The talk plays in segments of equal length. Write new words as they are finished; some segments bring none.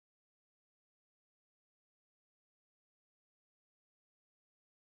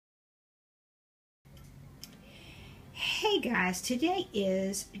Guys, today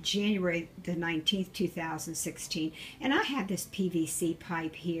is January the 19th, 2016, and I have this PVC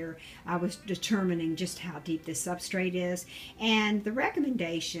pipe here. I was determining just how deep this substrate is, and the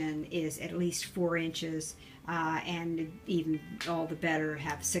recommendation is at least 4 inches, and even all the better,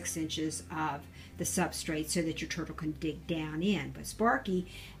 have 6 inches of the substrate so that your turtle can dig down in. But Sparky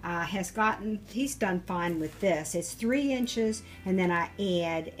he's done fine with this. It's 3 inches, and then I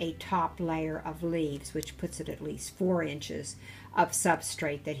add a top layer of leaves, which puts it at least 4 inches of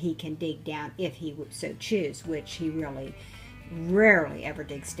substrate that he can dig down if he would so choose, which he really rarely ever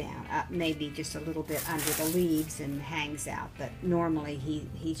digs down. Maybe just a little bit under the leaves and hangs out, but normally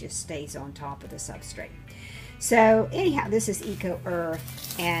he just stays on top of the substrate. So anyhow, this is Eco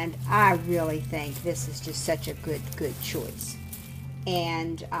Earth, and I really think this is just such a good choice.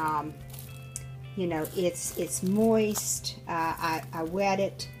 And you know, it's moist. I wet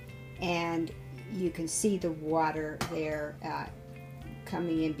it, and you can see the water there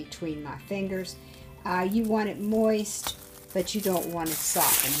coming in between my fingers. You want it moist, but you don't want it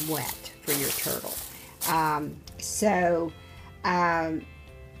soft and wet for your turtle.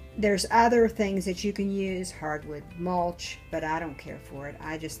 There's other things that you can use, hardwood mulch, but I don't care for it.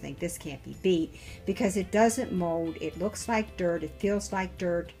 I just think this can't be beat because it doesn't mold. It looks like dirt, it feels like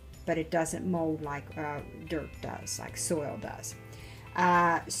dirt, but it doesn't mold like dirt does, like soil does.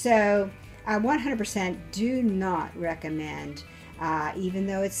 So I 100% do not recommend, even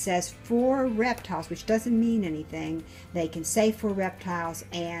though it says for reptiles, which doesn't mean anything. They can say for reptiles,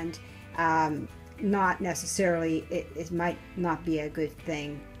 and not necessarily, it might not be a good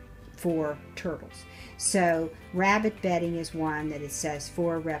thing for turtles. So rabbit bedding is one that it says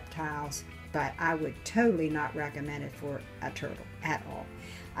for reptiles, but I would totally not recommend it for a turtle at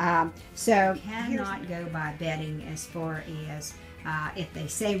all. So you cannot go by bedding as far as if they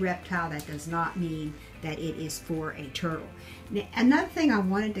say reptile, that does not mean that it is for a turtle. Now, another thing I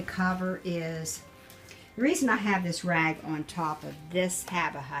wanted to cover is the reason I have this rag on top of this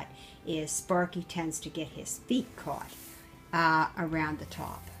Habitat is Sparky tends to get his feet caught around the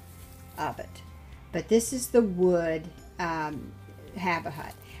top of it. But this is the wood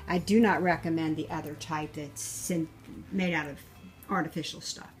Habitat. I do not recommend the other type that's made out of artificial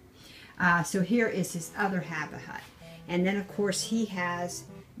stuff. So here is his other Habitat. And then of course he has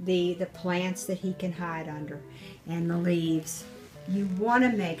the plants that he can hide under and the leaves. You want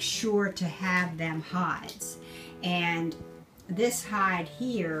to make sure to have them hides. And this hide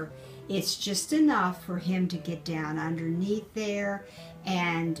here, it's just enough for him to get down underneath there.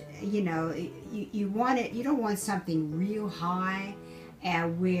 And you know, you want it, you don't want something real high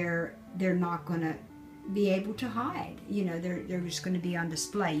where they're not going to be able to hide. You know, they're just going to be on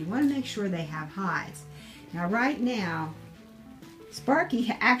display. You want to make sure they have hides. Now right now,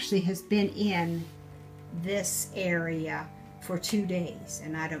 Sparky actually has been in this area for 2 days,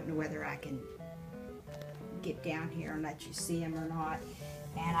 and I don't know whether I can get down here and let you see him or not.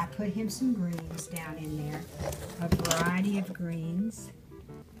 And I put him some greens down in there, a variety of greens.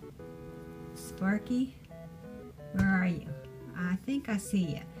 Sparky, where are you? I think I see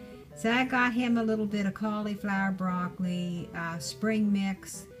you. So I got him a little bit of cauliflower, broccoli, spring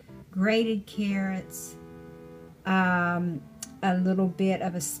mix, grated carrots, a little bit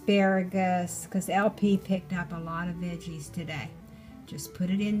of asparagus, because LP picked up a lot of veggies today. Just put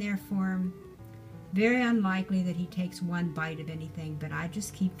it in there for him. Very unlikely that he takes one bite of anything, but I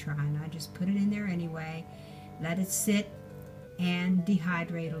just keep trying. I just put it in there anyway, let it sit and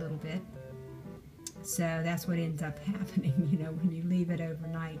dehydrate a little bit. So that's what ends up happening, you know, when you leave it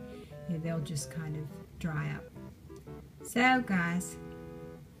overnight, they'll just kind of dry up. So guys,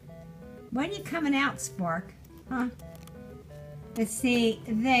 when are you coming out, Spark? Huh? But see,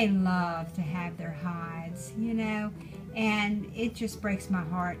 they love to have their hides, you know, and it just breaks my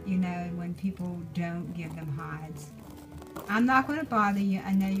heart, you know, when people don't give them hides. I'm not going to bother you.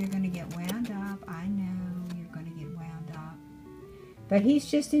 I know you're going to get wound up. I know you're going to get wound up. But he's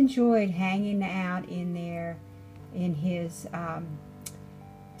just enjoyed hanging out in there in his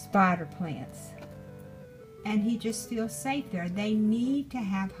spider plants. And he just feels safe there. They need to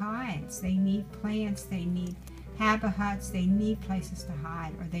have hides. They need plants. They need habitats. They need places to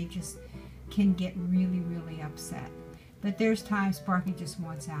hide, or they just can get really, really upset. But there's times Sparky just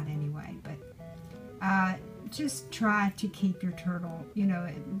wants out anyway. But just try to keep your turtle, you know,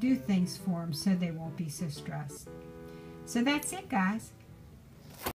 do things for them so they won't be so stressed. So that's it, guys.